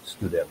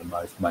stood out the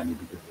most, mainly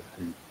because of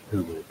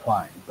who we were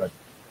playing. But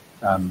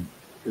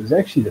it was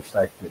actually the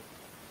fact that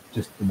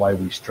just the way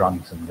we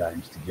strung some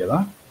games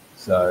together.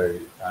 So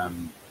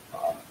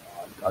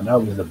I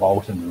know it was the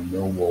Bolton and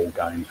Millwall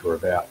games were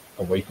about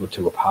a week or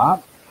two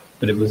apart,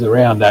 but it was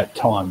around that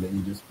time that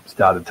you just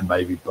started to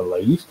maybe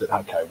believe that,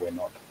 okay, we're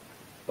not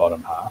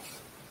bottom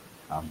half,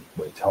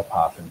 we're top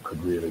half and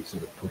could really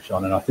sort of push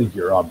on. And I think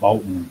you're right,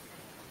 Bolton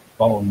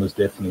was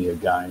definitely a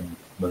game,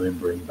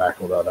 remembering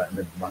back, although I don't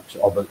remember much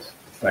of it,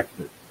 the fact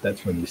that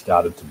that's when you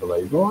started to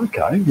believe, well,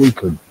 okay, we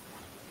could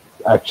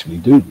actually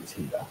do this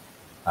here.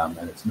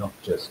 And it's not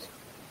just,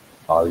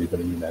 you've got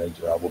a new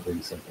manager, we'll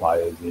bring some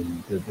players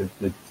in.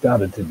 There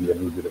started to be a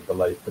little bit of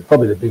belief. But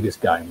probably the biggest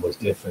game was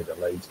definitely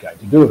the Leeds game.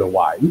 To do it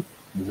away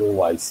was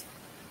always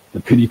the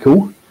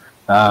pinnacle.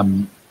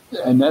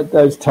 And at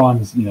those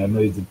times,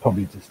 Leeds had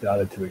probably just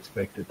started to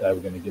expect that they were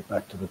going to get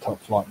back to the top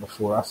flight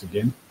before us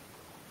again.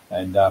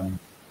 And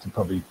to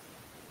probably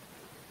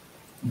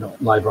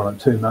not labour on it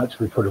too much,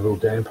 we put a real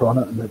damper on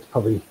it, and that's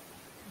probably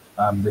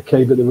the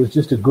key. But there was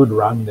just a good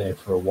run there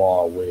for a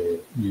while where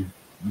we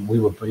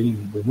weren't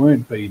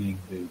beating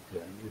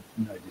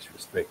no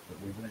disrespect, but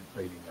we weren't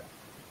beating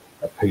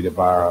a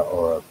Peterborough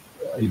or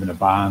even a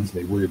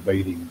Barnsley. We were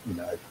beating,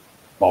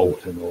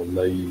 Bolton or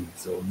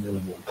Leeds or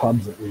Millwall,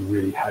 clubs that we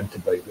really had to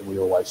beat, that we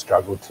always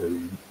struggled to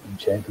in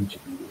championship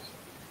years.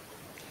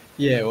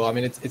 Yeah, well, I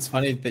mean, it's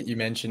funny that you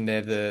mentioned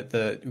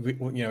there we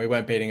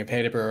weren't beating a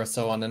Peterborough or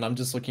so on, and I'm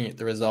just looking at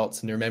the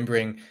results and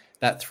remembering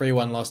that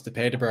 3-1 loss to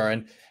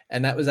Peterborough,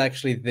 and that was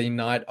actually the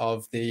night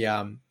of the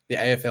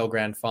AFL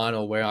Grand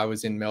Final where I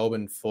was in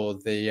Melbourne for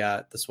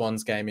the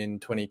Swans game in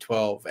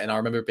 2012, and I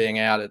remember being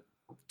out at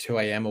 2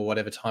 a.m. or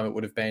whatever time it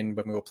would have been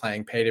when we were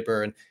playing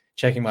Peterborough and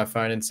checking my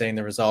phone and seeing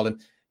the result. And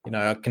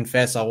I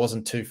confess I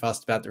wasn't too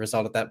fussed about the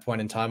result at that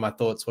point in time. My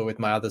thoughts were with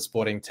my other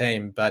sporting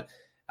team, but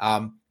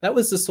that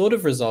was the sort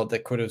of result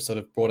that could have sort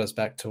of brought us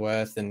back to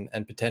earth and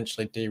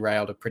potentially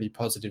derailed a pretty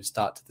positive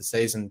start to the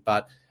season.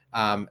 But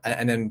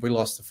and then we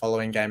lost the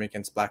following game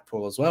against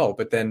Blackpool as well,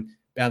 but then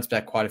bounced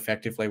back quite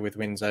effectively with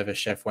wins over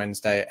Sheff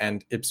Wednesday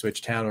and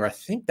Ipswich Town, where I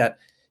think that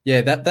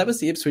was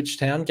the Ipswich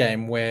Town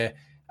game where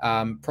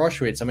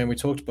Proschwitz, I mean, we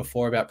talked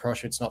before about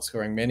Proschwitz not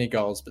scoring many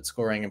goals, but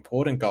scoring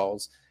important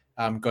goals,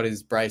 got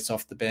his brace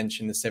off the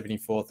bench in the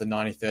 74th and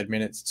 93rd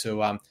minutes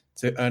to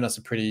earn us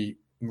a pretty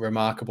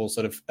remarkable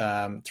sort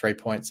of 3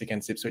 points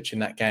against Ipswich in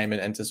that game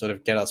and to sort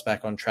of get us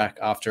back on track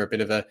after a bit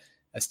of a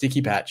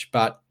sticky patch.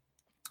 But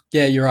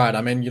yeah, you're right.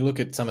 I mean, you look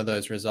at some of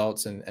those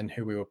results and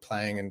who we were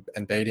playing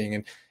and beating.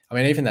 And I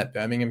mean, even that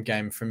Birmingham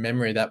game, from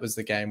memory, that was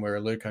the game where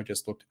Aluko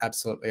just looked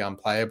absolutely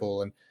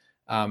unplayable. And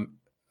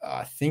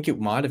I think it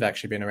might have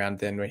actually been around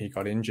then where he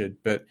got injured.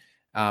 But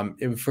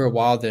for a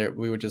while there,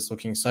 we were just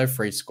looking so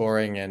free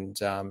scoring and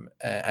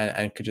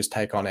could just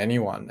take on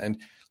anyone.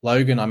 And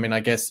Logan, I mean,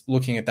 I guess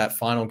looking at that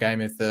final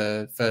game of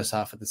the first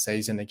half of the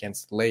season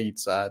against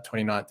Leeds,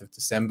 29th of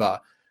December,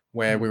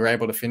 where we were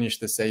able to finish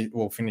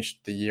finish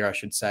the year, I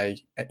should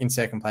say, in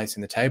second place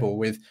in the table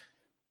with,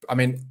 I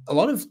mean, a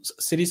lot of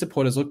City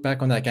supporters look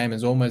back on that game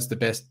as almost the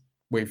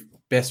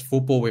best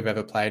football we've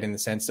ever played, in the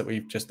sense that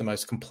we've just the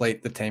most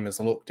complete the team has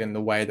looked in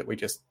the way that we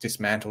just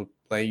dismantled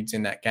Leeds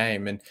in that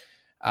game. And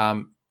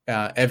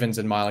Evans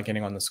and Myler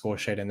getting on the score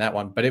sheet in that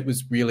one, but it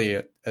was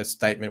really a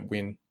statement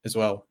win as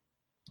well.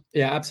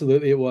 Yeah,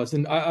 absolutely it was.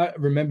 And I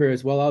remember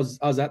as well, I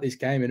was at this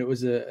game and it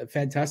was a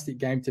fantastic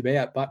game to be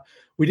at, but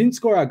we didn't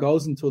score our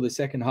goals until the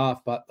second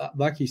half. But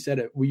like you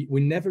said, we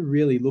never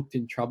really looked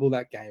in trouble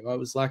that game. I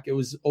was like, it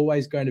was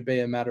always going to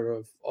be a matter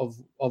of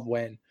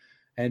when.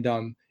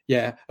 And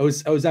it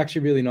was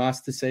actually really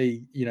nice to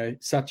see,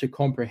 such a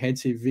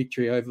comprehensive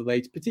victory over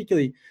Leeds,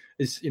 particularly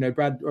as,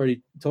 Brad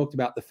already talked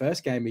about the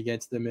first game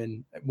against them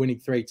and winning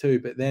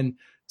 3-2, but then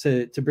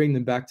to bring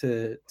them back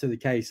to the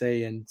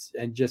KC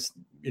and just,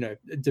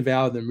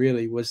 devour them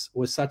really was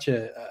such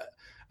a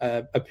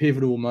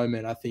pivotal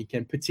moment, I think,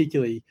 and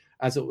particularly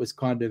as it was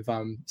kind of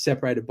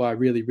separated by a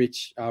really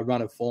rich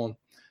run of form.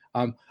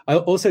 I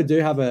also do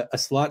have a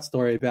slight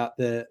story about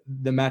the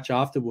match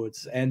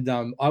afterwards, and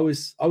I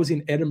was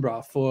in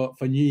Edinburgh for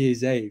New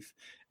Year's Eve,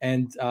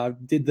 and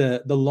did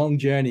the long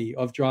journey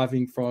of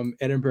driving from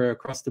Edinburgh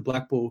across to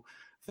Blackpool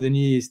for the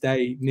New Year's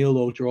Day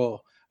 0-0 draw.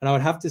 And I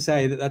would have to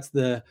say that that's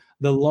the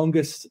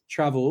longest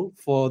travel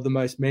for the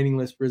most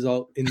meaningless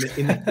result in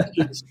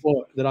the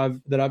sport that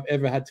I've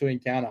ever had to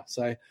encounter.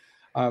 So,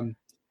 I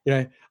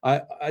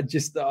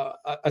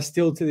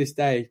still to this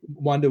day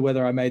wonder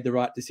whether I made the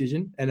right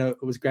decision. And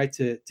it was great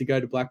to go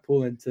to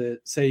Blackpool and to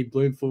see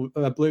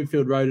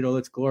Bloomfield Road in all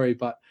its glory.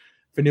 But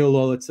for Neil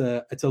Law, it's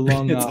a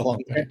long, it's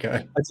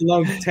a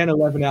long 10,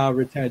 11 hour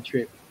return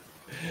trip.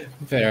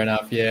 Fair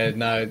enough. Yeah,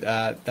 no,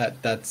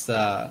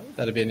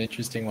 that'd be an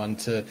interesting one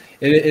to.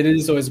 It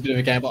is always a bit of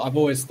a gamble. I've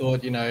always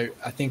thought,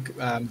 I think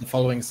the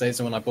following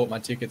season when I bought my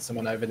tickets,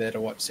 someone over there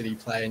to watch City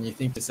play, and you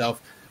think to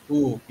yourself,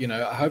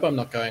 I hope I'm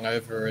not going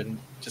over and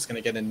just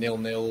going to get a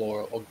 0-0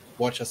 or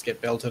watch us get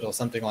belted or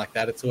something like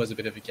that. It's always a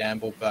bit of a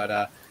gamble,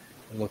 but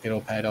look, it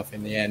all paid off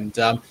in the end.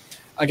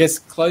 I guess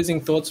closing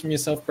thoughts from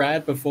yourself,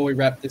 Brad, before we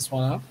wrap this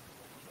one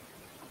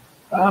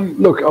up.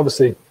 Look,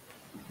 obviously,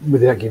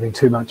 without giving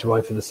too much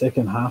away for the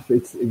second half,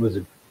 it was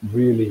a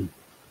really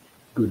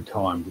good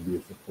time to be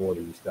a supporter.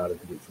 You started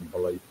to get some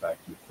belief back.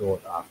 You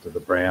thought after the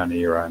Brown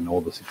era and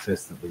all the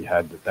success that we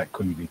had that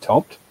couldn't be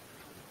topped.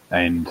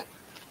 And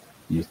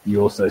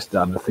you also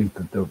started to think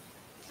that the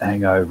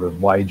hangover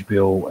of wage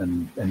bill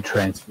and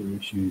transfer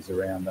issues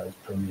around those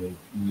Premier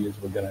years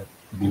were going to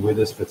be with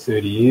us for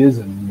 30 years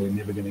and we're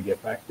never going to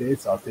get back there.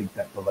 So I think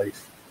that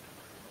belief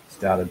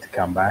started to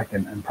come back.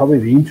 And probably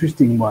the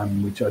interesting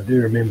one, which I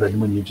do remember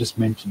when you just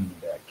mentioned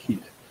about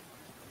kit,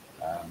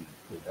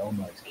 with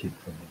Elmo's kit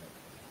for a minute.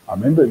 I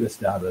remember at the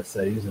start of the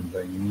season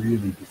being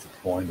really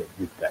disappointed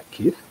with that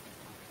kit,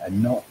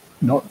 and not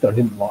that I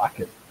didn't like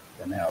it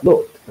and how it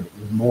looked, but it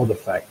was more the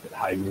fact that,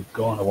 hey, we've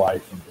gone away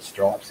from the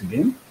stripes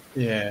again.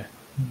 Yeah.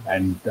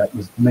 And that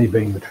was me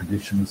being the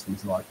traditionalist,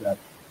 things like that.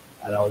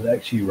 And I was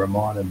actually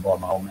reminded by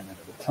my old man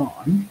at the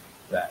time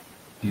that,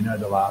 do you know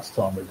the last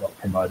time we got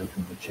promoted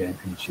from the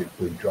championship,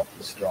 we dropped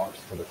the stripes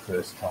for the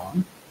first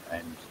time,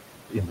 and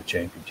in the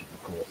championship,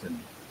 of course, and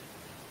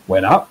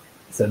went up.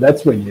 So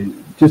that's when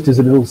you, just as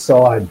a little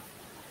side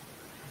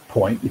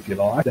point, if you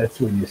like, that's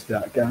when you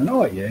start going,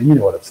 oh yeah, you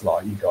know what it's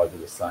like. You guys are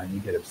the same. You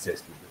get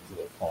obsessed with these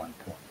little fine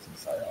points and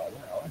say, oh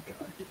wow, okay.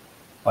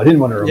 I didn't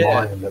want to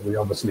remind them that we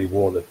obviously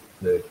wore the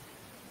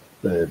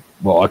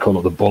well, I call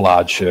it the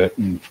Bullard shirt,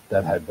 and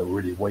that had the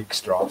really weak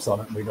stripes on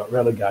it, and we got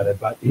relegated.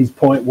 But his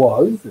point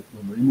was that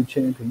when we're in the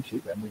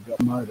championship and we got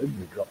promoted,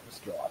 we dropped the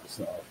stripes.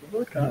 So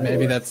okay,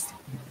 maybe that's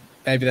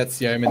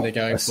the omen they're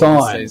going for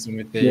sign. this season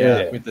with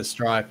the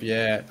stripe.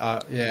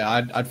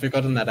 I'd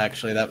forgotten that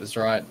actually. That was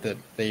right. That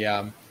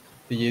the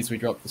years we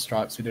dropped the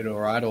stripes, we did all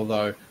right.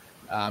 Although,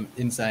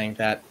 in saying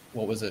that,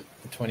 what was it?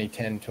 The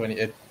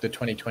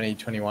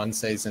 2020-21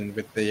 season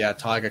with the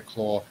tiger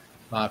claw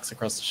marks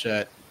across the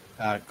shirt.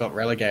 Got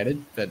relegated,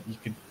 but you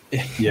could.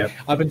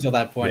 Up until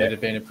that point, it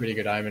had been a pretty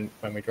good omen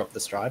when we dropped the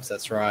stripes.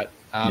 That's right.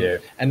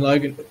 And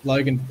Logan,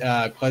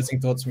 closing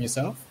thoughts from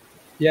yourself?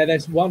 Yeah,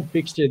 there's one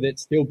fixture that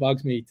still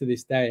bugs me to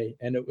this day,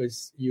 and it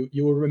was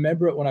you will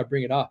remember it when I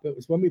bring it up. It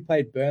was when we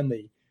played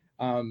Burnley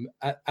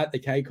at the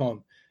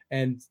KCOM,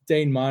 and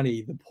Dean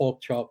Marnie, the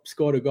pork chop,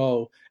 scored a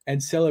goal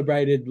and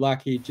celebrated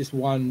like he just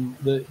won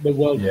the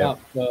World Cup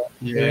for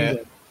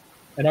England.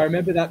 And I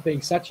remember that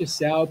being such a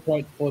sour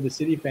point for the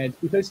City fans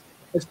because,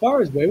 as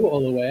far as we were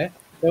all aware,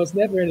 there was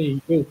never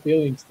any ill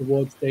feelings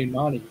towards Dean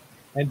Marnie.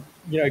 And,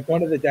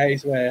 gone are the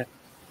days where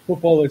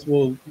footballers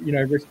will,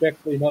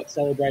 respectfully not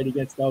celebrate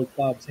against old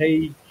clubs.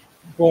 He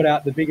brought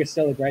out the biggest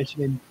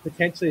celebration in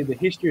potentially the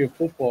history of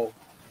football,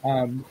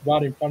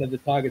 right in front of the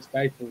Tigers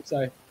faithful.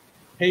 So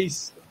he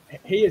has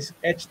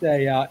etched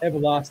a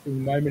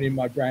everlasting moment in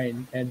my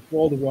brain, and for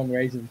all the wrong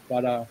reasons.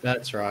 But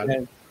that's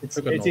right. It's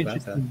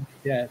interesting,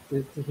 to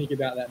think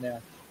about that now.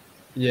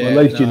 Yeah, well,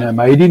 at least you know,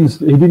 mate. He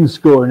didn't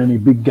score in any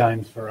big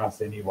games for us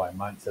anyway,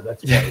 mate. So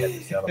that's why he had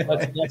to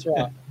celebrate. that's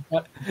right.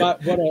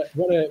 But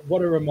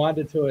what a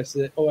reminder to us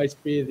that always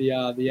fear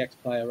the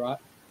ex-player, right?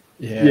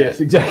 Yeah.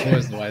 Yes, exactly.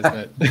 Always the way,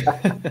 isn't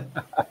it?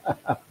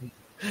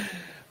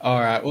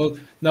 All right. Well,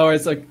 no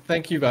worries.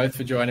 Thank you both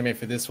for joining me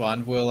for this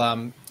one.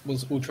 We'll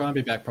try and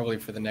be back probably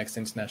for the next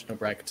international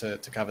break to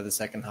cover the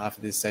second half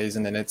of this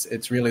season, and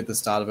it's really the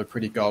start of a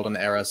pretty golden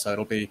era. So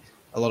it'll be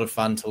a lot of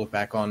fun to look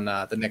back on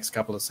the next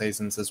couple of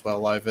seasons as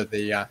well over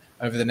the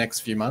next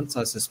few months,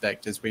 I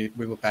suspect, as we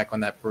look back on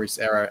that Bruce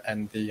era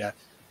and the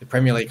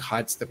Premier League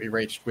heights that we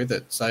reached with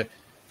it. So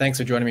thanks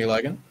for joining me,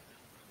 Logan.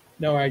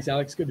 No worries,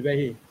 Alex. Good to be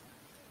here.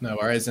 No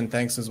worries. And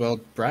thanks as well,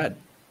 Brad.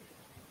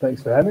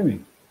 Thanks for having me.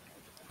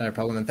 No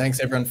problem. And thanks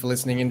everyone for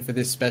listening in for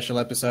this special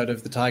episode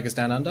of the Tigers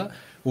Down Under.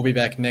 We'll be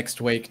back next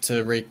week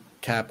to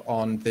recap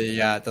on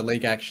the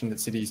league action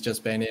that City's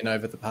just been in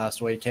over the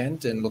past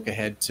weekend and look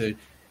ahead to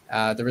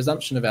the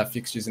resumption of our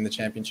fixtures in the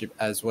Championship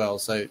as well.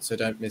 So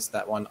don't miss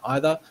that one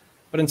either.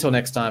 But until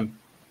next time,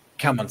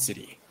 come on,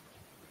 City.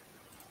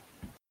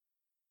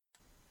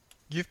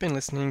 You've been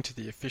listening to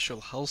the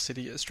official Hull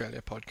City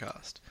Australia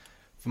podcast.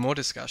 For more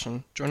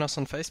discussion, join us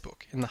on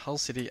Facebook in the Hull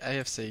City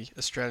AFC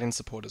Australian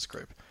Supporters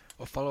Group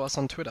or follow us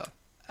on Twitter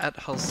at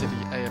Hull City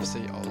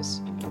AFC Oz.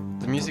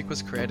 The music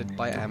was created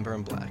by Amber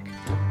and Black.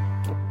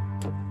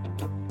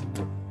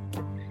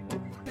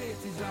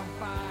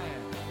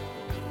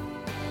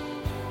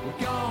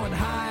 Going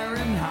higher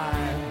and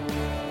higher.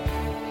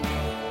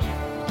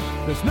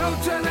 There's no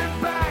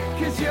turning back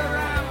 'cause you're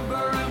out.